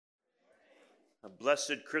A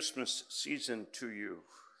blessed Christmas season to you.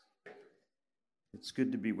 It's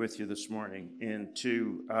good to be with you this morning and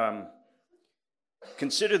to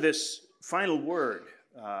consider this final word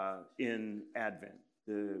in Advent,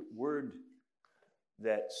 the word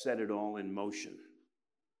that set it all in motion.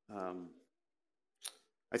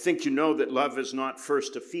 I think you know that love is not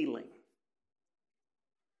first a feeling.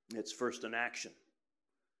 It's first an action.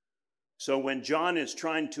 So when John is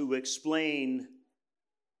trying to explain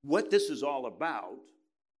what this is all about,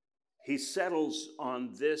 he settles on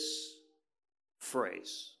this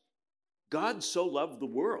phrase: God so loved the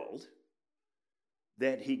world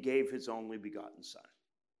that he gave his only begotten Son.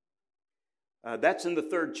 That's in the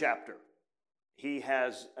 3rd chapter. He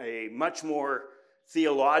has a much more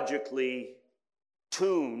theologically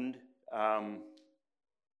tuned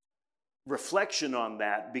reflection on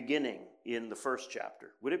that beginning in the 1st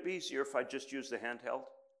chapter. Would it be easier if I just used the handheld?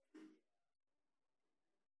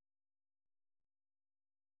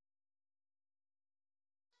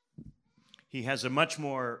 He has a much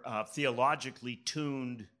more theologically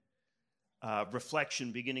tuned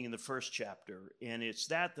reflection beginning in the 1st chapter, and it's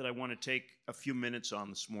that I want to take a few minutes on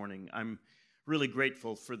this morning. I'm really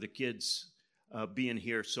grateful for the kids being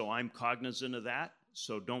here, so I'm cognizant of that,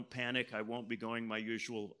 so don't panic. I won't be going my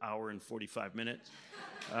usual hour and 45 minutes.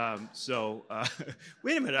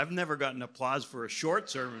 Wait a minute, I've never gotten applause for a short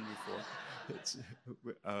sermon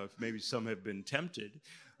before. Maybe some have been tempted.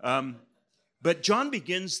 But John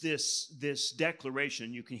begins this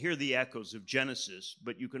declaration. You can hear the echoes of Genesis,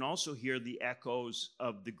 but you can also hear the echoes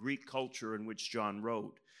of the Greek culture in which John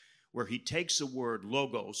wrote, where he takes a word,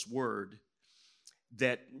 logos, word,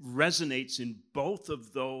 that resonates in both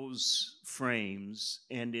of those frames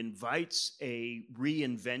and invites a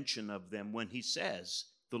reinvention of them when he says,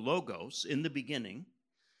 the logos, in the beginning,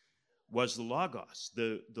 was the logos,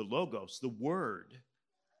 the logos, the word.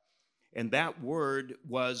 And that word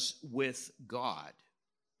was with God,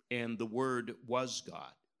 and the word was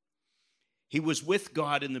God. He was with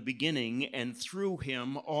God in the beginning, and through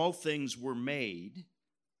him all things were made.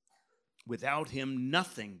 Without him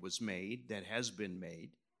nothing was made that has been made.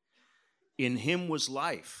 In him was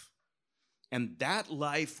life, and that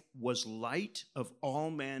life was light of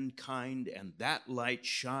all mankind, and that light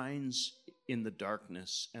shines in the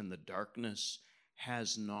darkness, and the darkness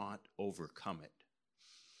has not overcome it.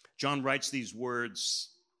 John writes these words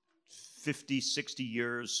 50, 60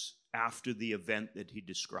 years after the event that he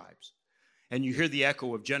describes. And you hear the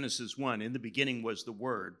echo of Genesis 1, in the beginning was the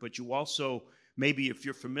Word, but you also, maybe if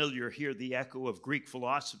you're familiar, hear the echo of Greek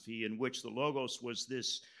philosophy, in which the Logos was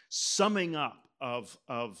this summing up of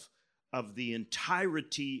the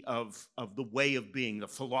entirety of the way of being, the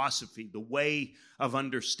philosophy, the way of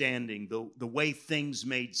understanding, the way things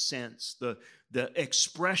made sense, the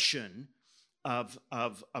expression of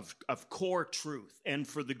core truth. And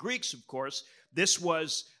for the Greeks, of course, this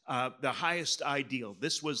was the highest ideal.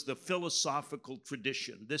 This was the philosophical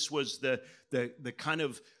tradition. This was the kind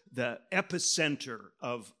of the epicenter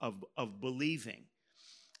of believing.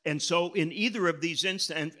 And so in either of these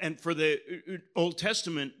instances, and for the Old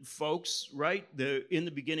Testament folks, right, in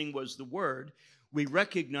the beginning was the Word, we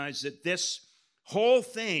recognize that this whole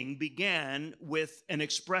thing began with an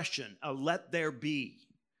expression, a let there be,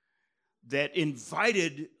 that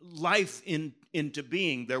invited life into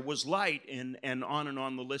being. There was light, and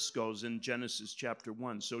on the list goes in Genesis chapter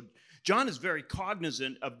 1. So John is very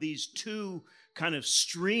cognizant of these two kind of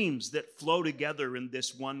streams that flow together in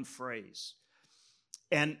this one phrase.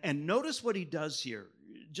 And notice what he does here.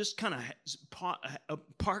 Just kind of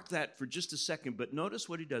park that for just a second, but notice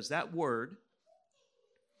what he does. That word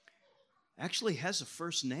actually has a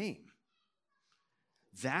first name.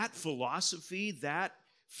 That philosophy, that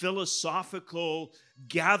philosophical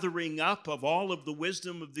gathering up of all of the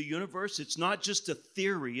wisdom of the universe, it's not just a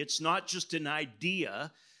theory, it's not just an idea.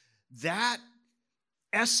 That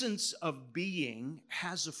essence of being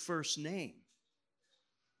has a first name.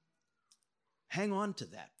 Hang on to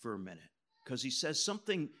that for a minute, because he says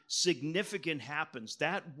something significant happens.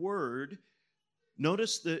 That word,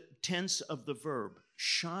 notice the tense of the verb,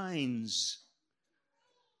 shines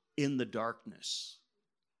in the darkness.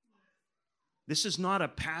 This is not a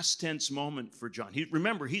past tense moment for John.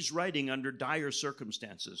 Remember, he's writing under dire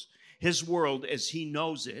circumstances. His world, as he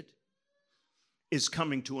knows it, is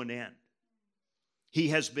coming to an end. He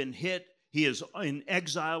has been hit. He is in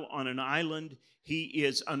exile on an island. He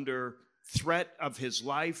is under threat of his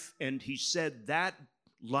life. And he said that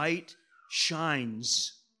light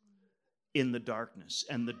shines in the darkness.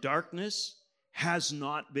 And the darkness has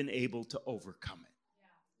not been able to overcome it.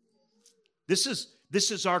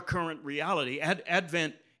 This is our current reality.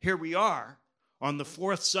 Advent, here we are on the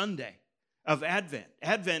 4th Sunday. of Advent.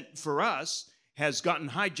 Advent for us has gotten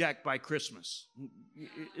hijacked by Christmas.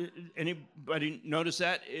 Anybody notice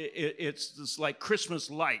that? It's like Christmas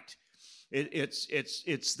light. It's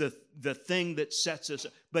the thing that sets us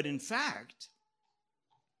up. But in fact,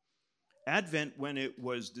 Advent, when it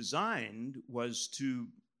was designed, was to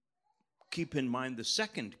keep in mind the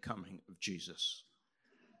second coming of Jesus,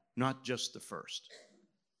 not just the first.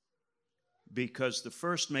 Because the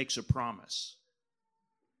first makes a promise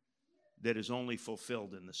that is only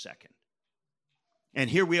fulfilled in the second. And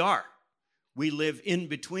here we are. We live in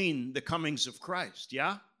between the comings of Christ,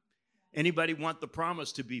 yeah? Anybody want the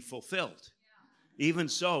promise to be fulfilled? Yeah. Even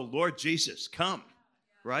so, Lord Jesus, come,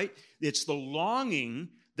 right? It's the longing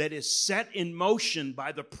that is set in motion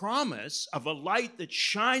by the promise of a light that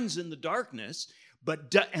shines in the darkness,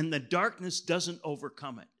 and the darkness doesn't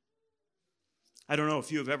overcome it. I don't know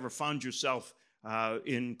if you have ever found yourself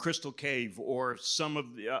in Crystal Cave or some of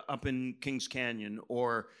up in Kings Canyon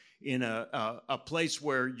or in a place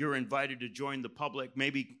where you're invited to join the public,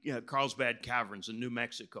 maybe Carlsbad Caverns in New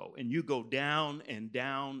Mexico, and you go down and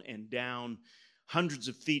down and down hundreds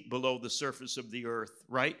of feet below the surface of the earth,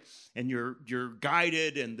 right? And you're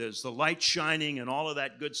guided, and there's the light shining and all of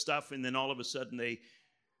that good stuff, and then all of a sudden they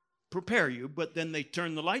prepare you, but then they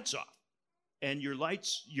turn the lights off, and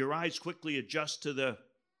your eyes quickly adjust to the,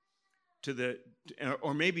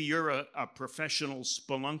 or maybe you're a professional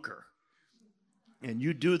spelunker, and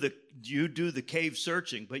you do the cave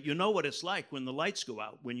searching, but you know what it's like when the lights go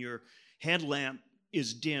out, when your headlamp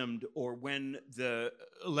is dimmed, or when the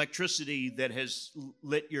electricity that has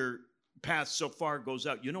lit your path so far goes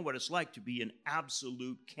out. You know what it's like to be in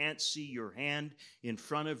absolute, can't see your hand in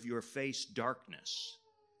front of your face darkness.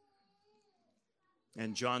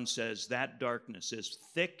 And John says that darkness, as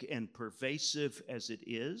thick and pervasive as it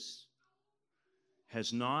is,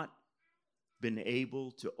 has not been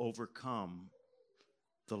able to overcome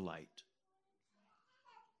the light.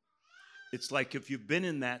 It's like if you've been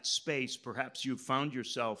in that space, perhaps you've found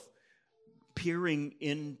yourself peering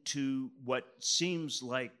into what seems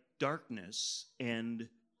like darkness, and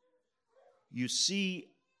you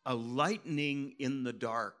see a lightning in the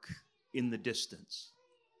dark in the distance.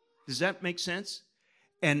 Does that make sense?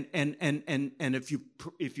 And if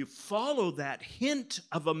you follow that hint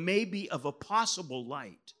of a possible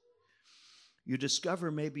light, you discover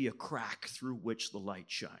maybe a crack through which the light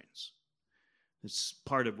shines. It's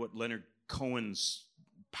part of what Leonard Cohen's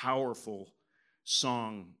powerful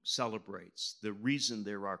song celebrates. The reason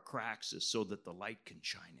there are cracks is so that the light can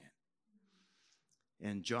shine in.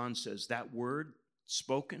 And John says that word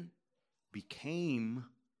spoken became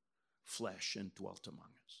flesh and dwelt among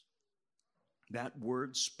us. That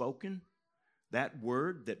word spoken, that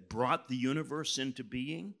word that brought the universe into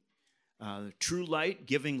being, true light,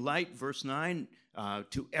 giving light, verse 9,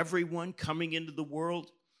 to everyone coming into the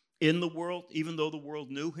world, in the world, even though the world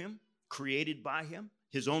knew him, created by him.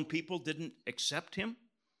 His own people didn't accept him,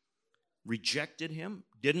 rejected him,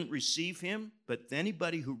 didn't receive him, but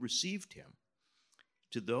anybody who received him,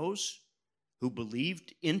 to those who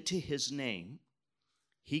believed into his name,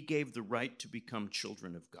 he gave the right to become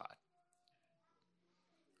children of God.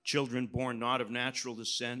 Children born not of natural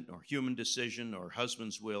descent or human decision or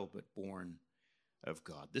husband's will, but born of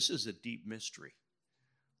God. This is a deep mystery.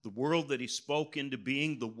 The world that he spoke into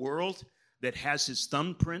being, the world that has his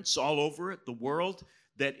thumbprints all over it, the world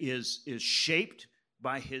that is shaped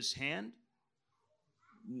by his hand,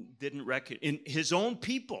 didn't recognize in his own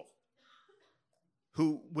people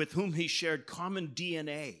with whom he shared common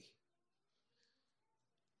DNA,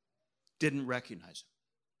 didn't recognize him.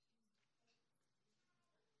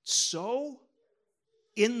 So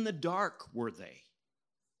in the dark were they,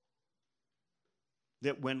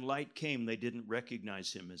 that when light came, they didn't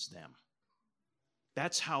recognize him as them.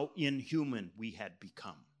 That's how inhuman we had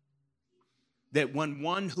become. That when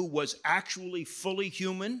one who was actually fully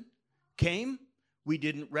human came, we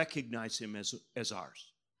didn't recognize him as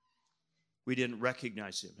ours. We didn't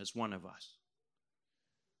recognize him as one of us.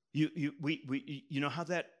 You know how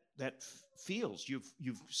that feels.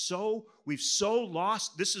 We've so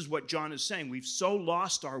lost. This is what John is saying. We've so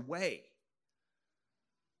lost our way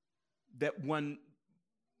that when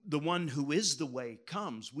the one who is the way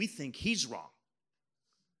comes, we think he's wrong.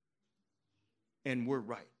 And we're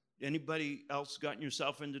right. Anybody else gotten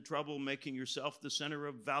yourself into trouble making yourself the center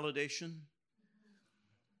of validation,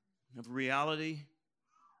 of reality,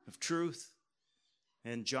 of truth?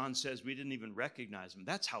 And John says we didn't even recognize him.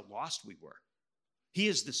 That's how lost we were. He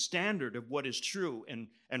is the standard of what is true and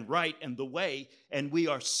right and the way, and we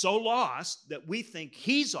are so lost that we think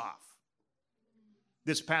he's off.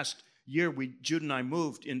 This past year, Jude and I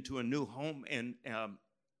moved into a new home, and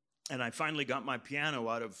and I finally got my piano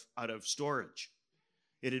out of storage.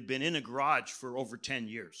 It had been in a garage for over 10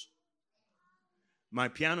 years. My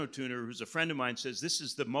piano tuner, who's a friend of mine, says, this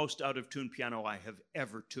is the most out-of-tune piano I have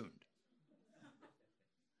ever tuned.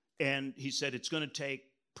 And he said, it's going to take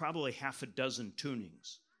probably half a dozen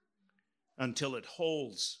tunings until it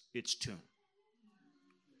holds its tune.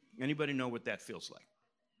 Anybody know what that feels like?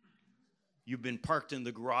 You've been parked in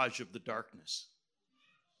the garage of the darkness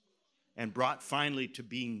and brought finally to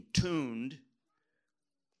being tuned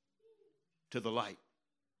to the light.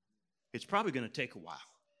 It's probably going to take a while.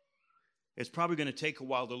 It's probably going to take a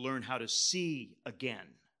while to learn how to see again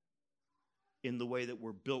in the way that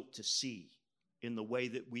we're built to see, in the way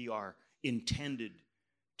that we are intended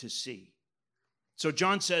to see. So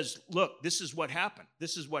John says, look, this is what happened.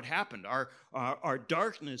 This is what happened. Our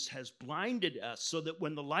darkness has blinded us so that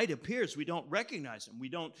when the light appears, we don't recognize him.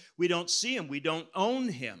 We don't see him. We don't own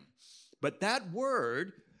him. But that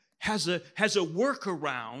word has a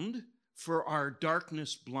workaround for our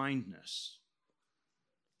darkness blindness.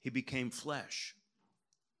 He became flesh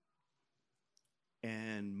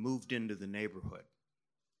and moved into the neighborhood.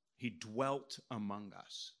 He dwelt among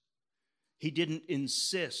us. He didn't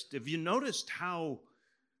insist. Have you noticed how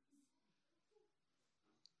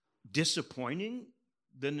disappointing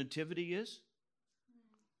the nativity is?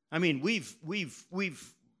 I mean, we've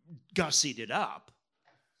gussied it up,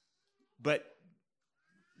 but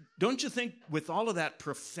don't you think with all of that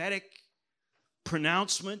prophetic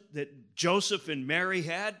pronouncement that Joseph and Mary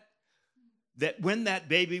had, that when that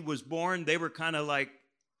baby was born, they were kind of like,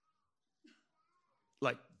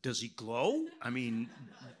 does he glow? I mean,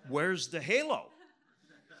 where's the halo?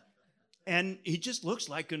 And he just looks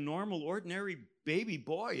like a normal, ordinary baby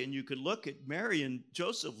boy. And you could look at Mary and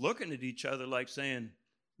Joseph looking at each other like saying,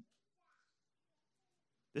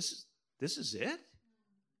 this is it?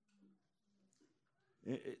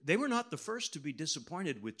 They were not the first to be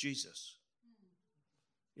disappointed with Jesus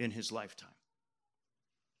in his lifetime.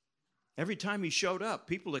 Every time he showed up,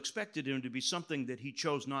 people expected him to be something that he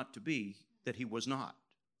chose not to be, that he was not.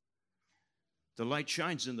 The light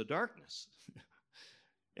shines in the darkness.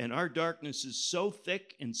 And our darkness is so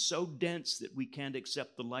thick and so dense that we can't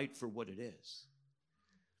accept the light for what it is.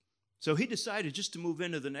 So he decided just to move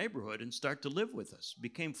into the neighborhood and start to live with us,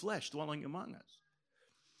 became flesh, dwelling among us.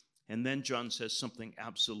 And then John says something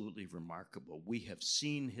absolutely remarkable. We have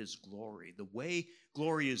seen his glory. The way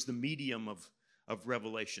glory is the medium of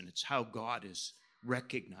revelation. It's how God is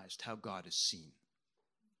recognized, how God is seen.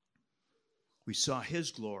 We saw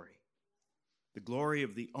his glory, the glory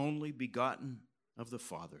of the only begotten of the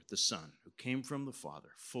Father, the Son, who came from the Father,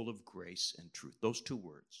 full of grace and truth. Those two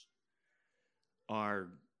words are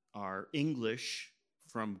English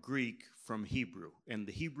from Greek, from Hebrew. And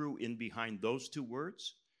the Hebrew in behind those two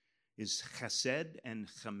words is chesed and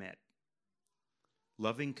chamet,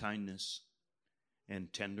 loving kindness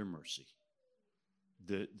and tender mercy.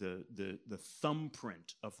 The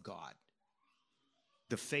thumbprint of God,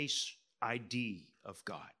 the face ID of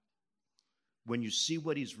God. When you see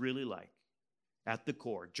what he's really like, at the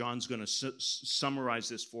core, John's going to summarize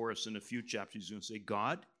this for us in a few chapters. He's going to say,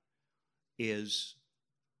 God is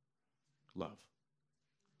love.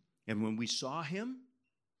 And when we saw him,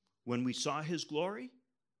 when we saw his glory,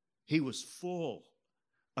 he was full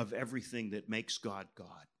of everything that makes God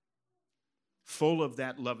God. Full of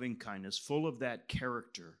that loving kindness, full of that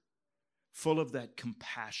character, full of that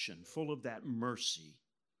compassion, full of that mercy,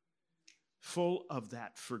 full of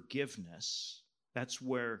that forgiveness. That's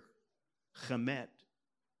where Chamet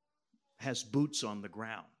has boots on the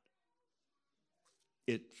ground.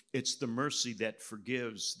 It's the mercy that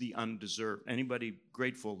forgives the undeserved. Anybody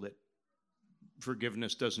grateful that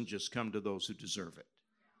forgiveness doesn't just come to those who deserve it?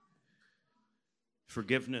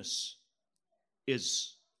 Forgiveness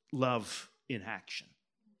is love in action.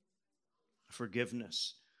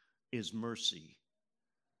 Forgiveness is mercy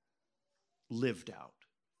lived out.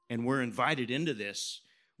 And we're invited into this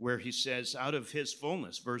where he says, out of his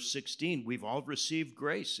fullness, verse 16, we've all received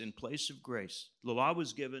grace in place of grace. The law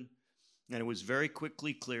was given, and it was very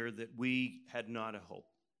quickly clear that we had not a hope.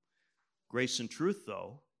 Grace and truth,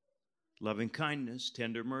 though, loving kindness,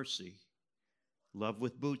 tender mercy, love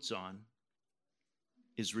with boots on,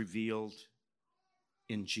 is revealed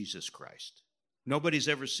in Jesus Christ. Nobody's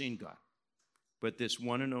ever seen God, but this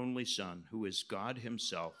one and only Son, who is God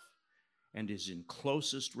himself and is in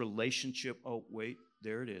closest relationship. Oh, wait,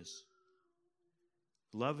 there it is.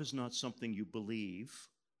 Love is not something you believe.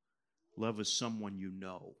 Love is someone you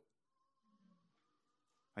know.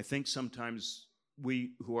 I think sometimes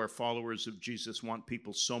we who are followers of Jesus want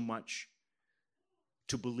people so much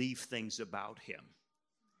to believe things about him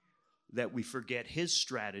that we forget his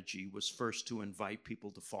strategy was first to invite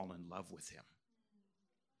people to fall in love with him.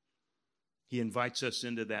 He invites us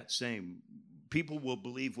into that same. People will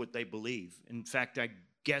believe what they believe. In fact, I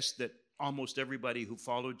guess that almost everybody who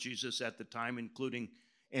followed Jesus at the time, including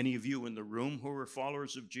any of you in the room who are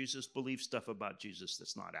followers of Jesus, believe stuff about Jesus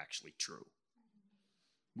that's not actually true.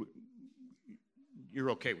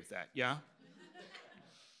 You're okay with that, yeah?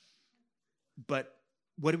 But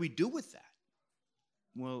what do we do with that?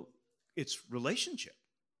 Well, it's relationship.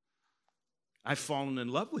 I've fallen in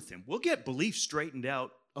love with him. We'll get belief straightened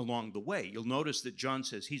out along the way. You'll notice that John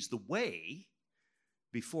says he's the way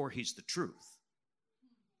before he's the truth.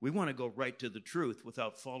 We want to go right to the truth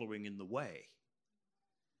without following in the way.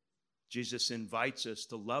 Jesus invites us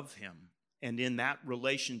to love him, and in that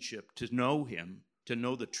relationship to know him, to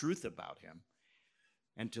know the truth about him,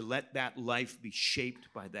 and to let that life be shaped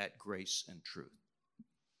by that grace and truth.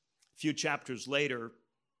 A few chapters later,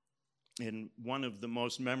 in one of the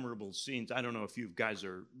most memorable scenes, I don't know if you guys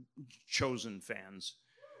are Chosen fans.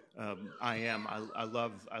 I am. I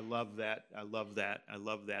love that. I love that. I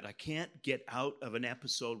love that. I can't get out of an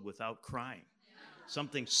episode without crying.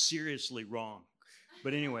 Something seriously wrong.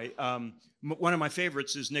 But anyway, one of my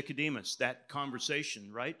favorites is Nicodemus, that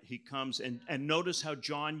conversation, right? He comes, and notice how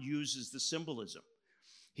John uses the symbolism.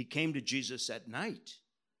 He came to Jesus at night,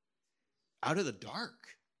 out of the dark.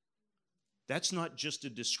 That's not just a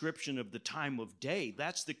description of the time of day.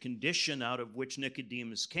 That's the condition out of which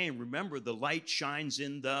Nicodemus came. Remember, the light shines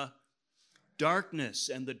in the darkness,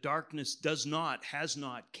 and the darkness does not, has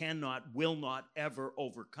not, cannot, will not ever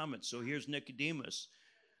overcome it. So here's Nicodemus,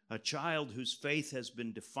 a child whose faith has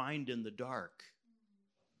been defined in the dark,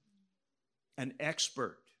 an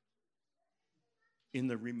expert in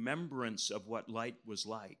the remembrance of what light was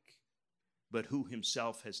like, but who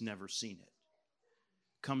himself has never seen it,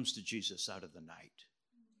 comes to Jesus out of the night.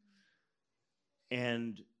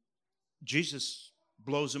 And Jesus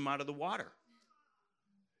blows him out of the water.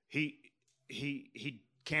 He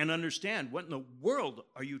can't understand. What in the world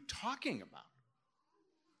are you talking about?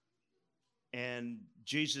 And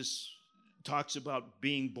Jesus talks about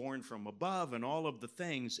being born from above and all of the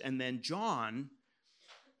things. And then John,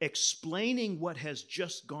 explaining what has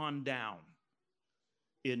just gone down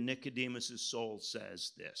in Nicodemus' soul,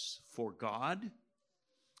 says this: for God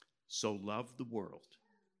so loved the world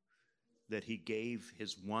that he gave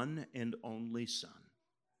his one and only Son,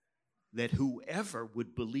 that whoever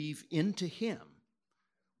would believe into him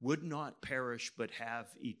would not perish but have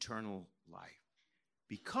eternal life.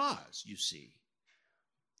 Because, you see,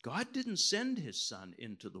 God didn't send his Son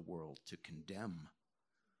into the world to condemn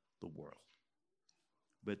the world,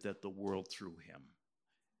 but that the world through him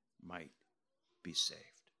might be saved.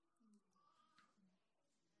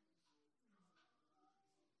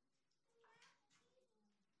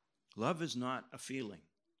 Love is not a feeling.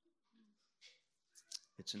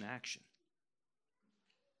 It's an action.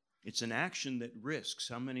 It's an action that risks.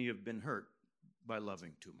 How many have been hurt by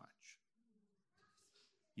loving too much?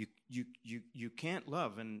 You can't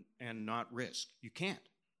love and not risk. You can't.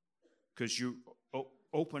 Because you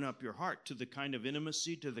open up your heart to the kind of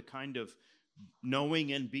intimacy, to the kind of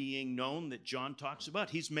knowing and being known that John talks about.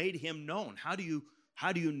 He's made him known. How do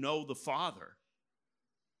you know the Father?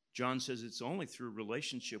 John says it's only through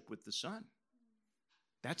relationship with the Son.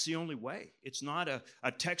 That's the only way. It's not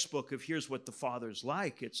a textbook of here's what the Father's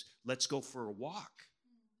like. It's let's go for a walk.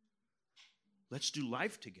 Let's do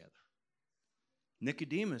life together.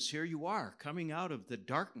 Nicodemus, here you are, coming out of the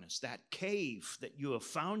darkness, that cave that you have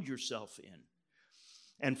found yourself in.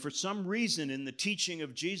 And for some reason, in the teaching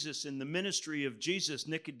of Jesus, in the ministry of Jesus,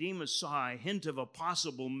 Nicodemus saw a hint of a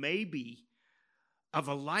possible maybe of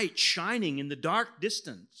a light shining in the dark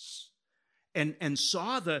distance, and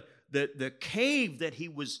saw the cave that he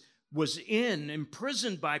was in,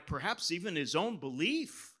 imprisoned by perhaps even his own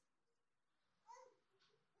belief,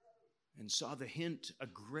 and saw the hint, a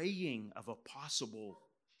graying of a possible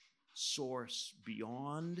source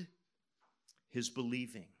beyond his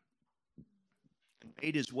believing, and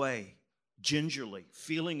made his way gingerly,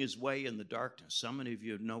 feeling his way in the darkness. Some of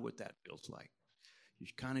you know what that feels like. You're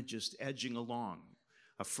kind of just edging along,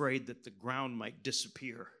 afraid that the ground might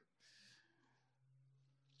disappear.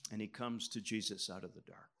 And he comes to Jesus out of the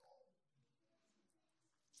dark.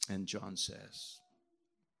 And John says,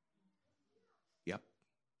 yep,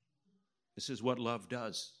 this is what love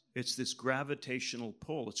does. It's this gravitational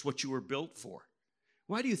pull. It's what you were built for.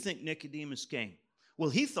 Why do you think Nicodemus came? Well,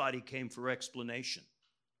 he thought he came for explanation.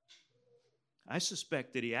 I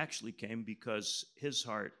suspect that he actually came because his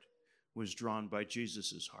heart was drawn by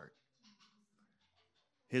Jesus' heart.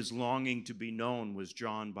 His longing to be known was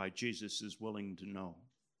drawn by Jesus' willing to know.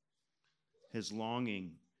 his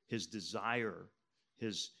longing, his desire,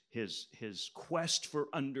 his quest for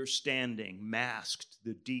understanding masked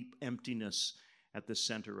the deep emptiness at the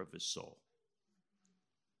center of his soul.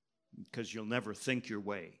 Because you'll never think your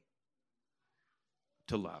way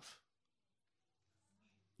to love.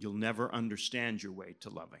 You'll never understand your way to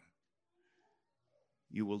loving.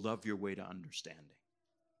 You will love your way to understanding.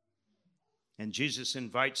 And Jesus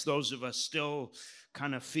invites those of us still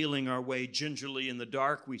kind of feeling our way gingerly in the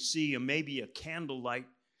dark. We see maybe a candlelight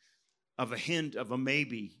of a hint of a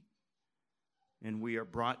maybe. And we are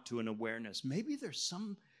brought to an awareness. Maybe there's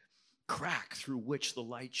some crack through which the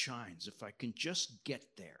light shines. If I can just get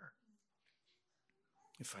there.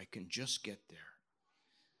 If I can just get there.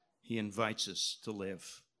 He invites us to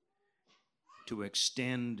live, to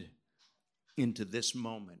extend into this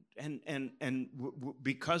moment. And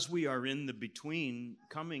because we are in the between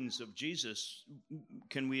comings of Jesus,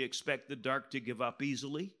 can we expect the dark to give up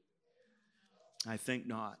easily? I think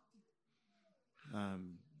not.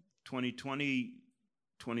 2020,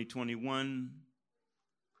 2021,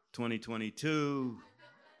 2022,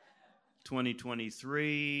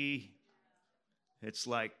 2023. It's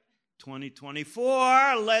like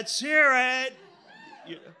 2024. Let's hear it.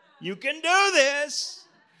 You can do this.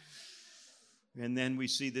 And then we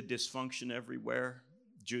see the dysfunction everywhere.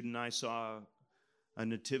 Jude and I saw a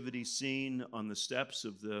nativity scene on the steps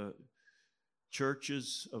of the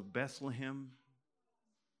churches of Bethlehem,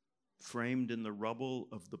 framed in the rubble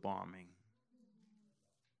of the bombing.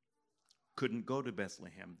 Couldn't go to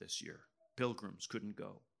Bethlehem this year. Pilgrims couldn't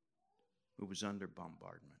go. It was under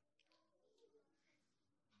bombardment.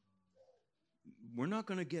 We're not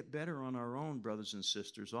going to get better on our own, brothers and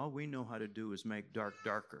sisters. All we know how to do is make dark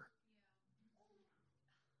darker.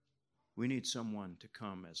 We need someone to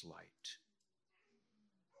come as light.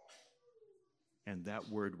 And that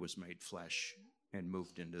word was made flesh and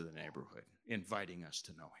moved into the neighborhood, inviting us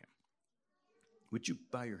to know him. Would you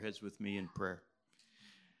bow your heads with me in prayer?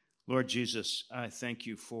 Lord Jesus, I thank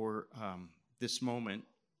you for this moment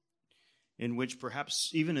in which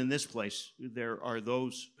perhaps even in this place there are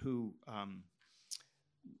those who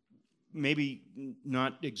maybe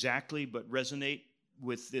not exactly but resonate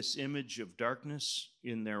with this image of darkness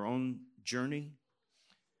in their own journey,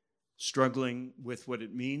 struggling with what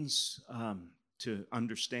it means to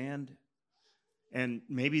understand. And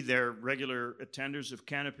maybe they're regular attenders of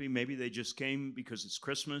Canopy. Maybe they just came because it's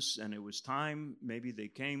Christmas and it was time. Maybe they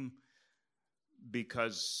came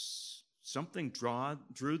because something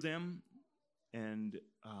drew them. And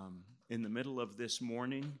in the middle of this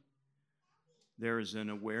morning, there is an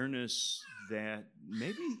awareness that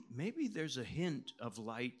maybe there's a hint of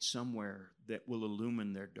light somewhere that will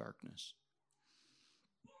illumine their darkness.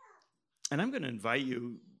 And I'm going to invite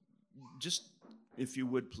you, just if you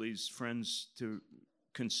would please, friends, to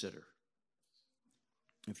consider.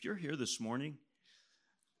 If you're here this morning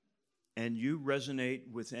and you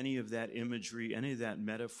resonate with any of that imagery, any of that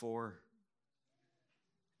metaphor,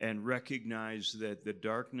 and recognize that the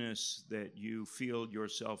darkness that you feel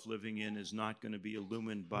yourself living in is not going to be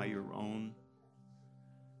illumined by your own,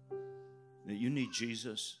 that you need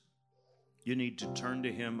Jesus. You need to turn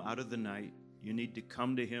to him out of the night. You need to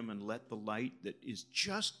come to him and let the light that is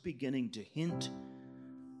just beginning to hint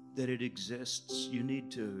that it exists, you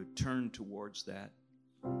need to turn towards that.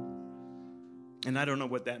 And I don't know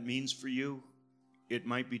what that means for you. It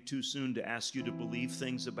might be too soon to ask you to believe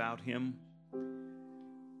things about him.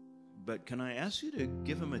 But can I ask you to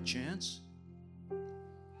give him a chance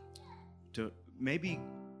to maybe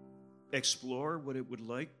explore what it would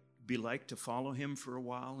be like to follow him for a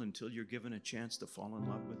while until you're given a chance to fall in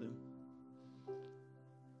love with him?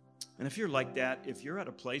 And if you're like that, if you're at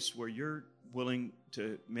a place where you're willing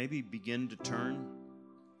to maybe begin to turn,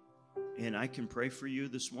 and I can pray for you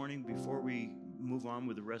this morning before we move on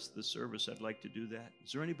with the rest of the service, I'd like to do that.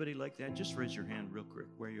 Is there anybody like that? Just raise your hand real quick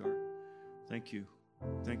where you are. Thank you.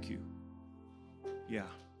 Thank you. Yeah,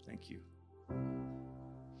 thank you.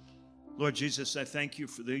 Lord Jesus, I thank you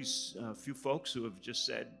for these few folks who have just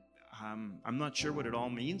said, I'm not sure what it all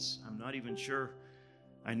means. I'm not even sure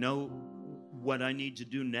I know what I need to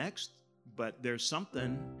do next, but there's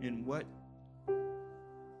something in what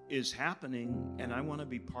is happening, and I want to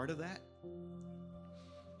be part of that.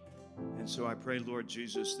 And so I pray, Lord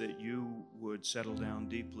Jesus, that you would settle down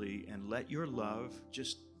deeply and let your love,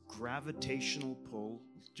 just gravitational pull,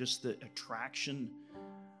 just the attraction,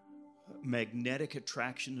 magnetic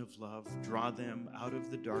attraction of love, draw them out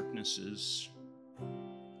of the darknesses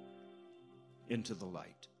into the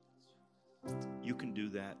light. You can do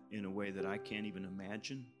that in a way that I can't even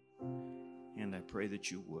imagine, and I pray that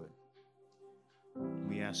you would.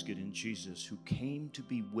 We ask it in Jesus, who came to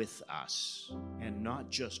be with us, and not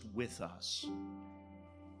just with us,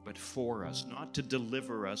 but for us, not to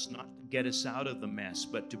deliver us, not to get us out of the mess,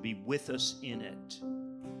 but to be with us in it,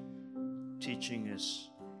 teaching us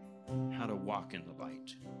how to walk in the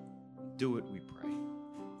light. Do it, we pray.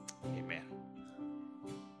 Amen.